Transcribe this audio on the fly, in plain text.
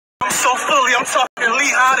so Philly, I'm talking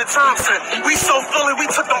Lehigh to Thompson. We so Philly, we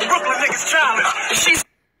took them Brooklyn niggas challenge.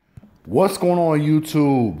 What's going on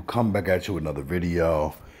YouTube? Coming back at you with another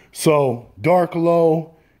video. So Dark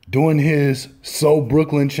Low doing his So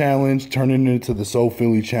Brooklyn challenge, turning it into the So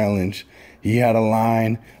Philly challenge. He had a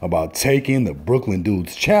line about taking the Brooklyn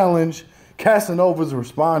dudes challenge. Casanova's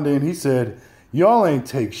responding. He said, y'all ain't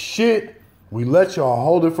take shit. We let y'all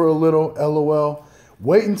hold it for a little, LOL.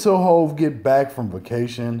 Wait until Hove get back from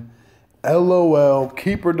vacation. LOL,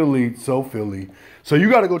 keep or delete, So Philly. So you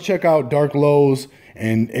got to go check out Dark Low's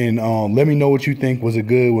and let me know what you think. Was it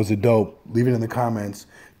good? Was it dope? Leave it in the comments.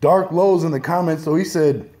 Dark Low's in the comments. So he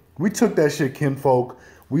said, we took that shit, kinfolk.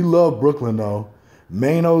 We love Brooklyn, though.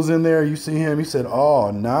 Mano's in there. You see him? He said,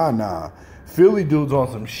 oh, nah. Philly dudes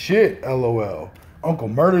on some shit, LOL. Uncle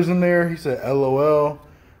Murder's in there. He said, LOL.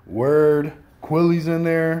 Word. Quilly's in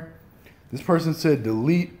there. This person said,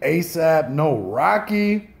 delete ASAP. No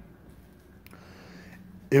Rocky.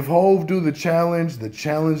 If Hove do the challenge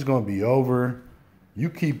is going to be over. You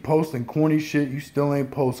keep posting corny shit. You still ain't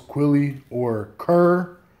post Quilly or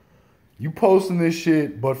Kerr. You posting this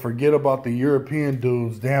shit, but forget about the European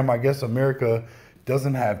dudes. Damn, I guess America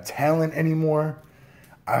doesn't have talent anymore.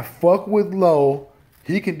 I fuck with Low.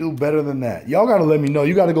 He can do better than that. Y'all got to let me know.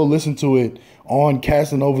 You got to go listen to it on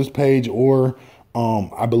Casanova's page or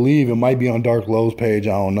I believe it might be on Dark Low's page.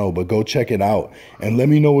 I don't know, but go check it out and let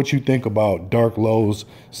me know what you think about Dark Low's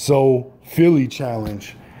So Philly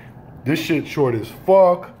challenge. This shit short as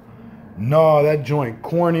fuck. Nah, that joint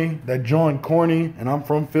corny. And I'm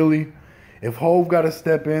from Philly. If Hove got to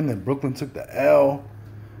step in, then Brooklyn took the L.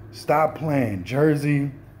 Stop playing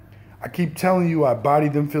Jersey. I keep telling you I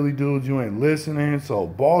bodied them Philly dudes. You ain't listening. So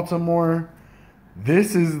Baltimore,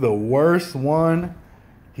 this is the worst one.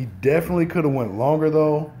 He definitely could have went longer,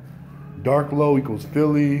 though. Dark Low equals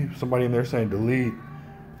Philly. Somebody in there saying delete.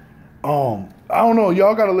 I don't know.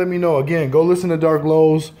 Y'all got to let me know. Again, go listen to Dark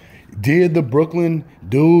Low's. Did the Brooklyn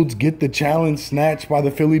dudes get the challenge snatched by the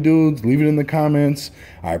Philly dudes? Leave it in the comments.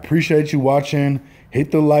 I appreciate you watching.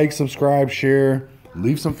 Hit the like, subscribe, share.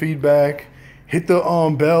 Leave some feedback. Hit the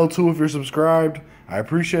bell, too, if you're subscribed. I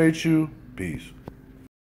appreciate you. Peace.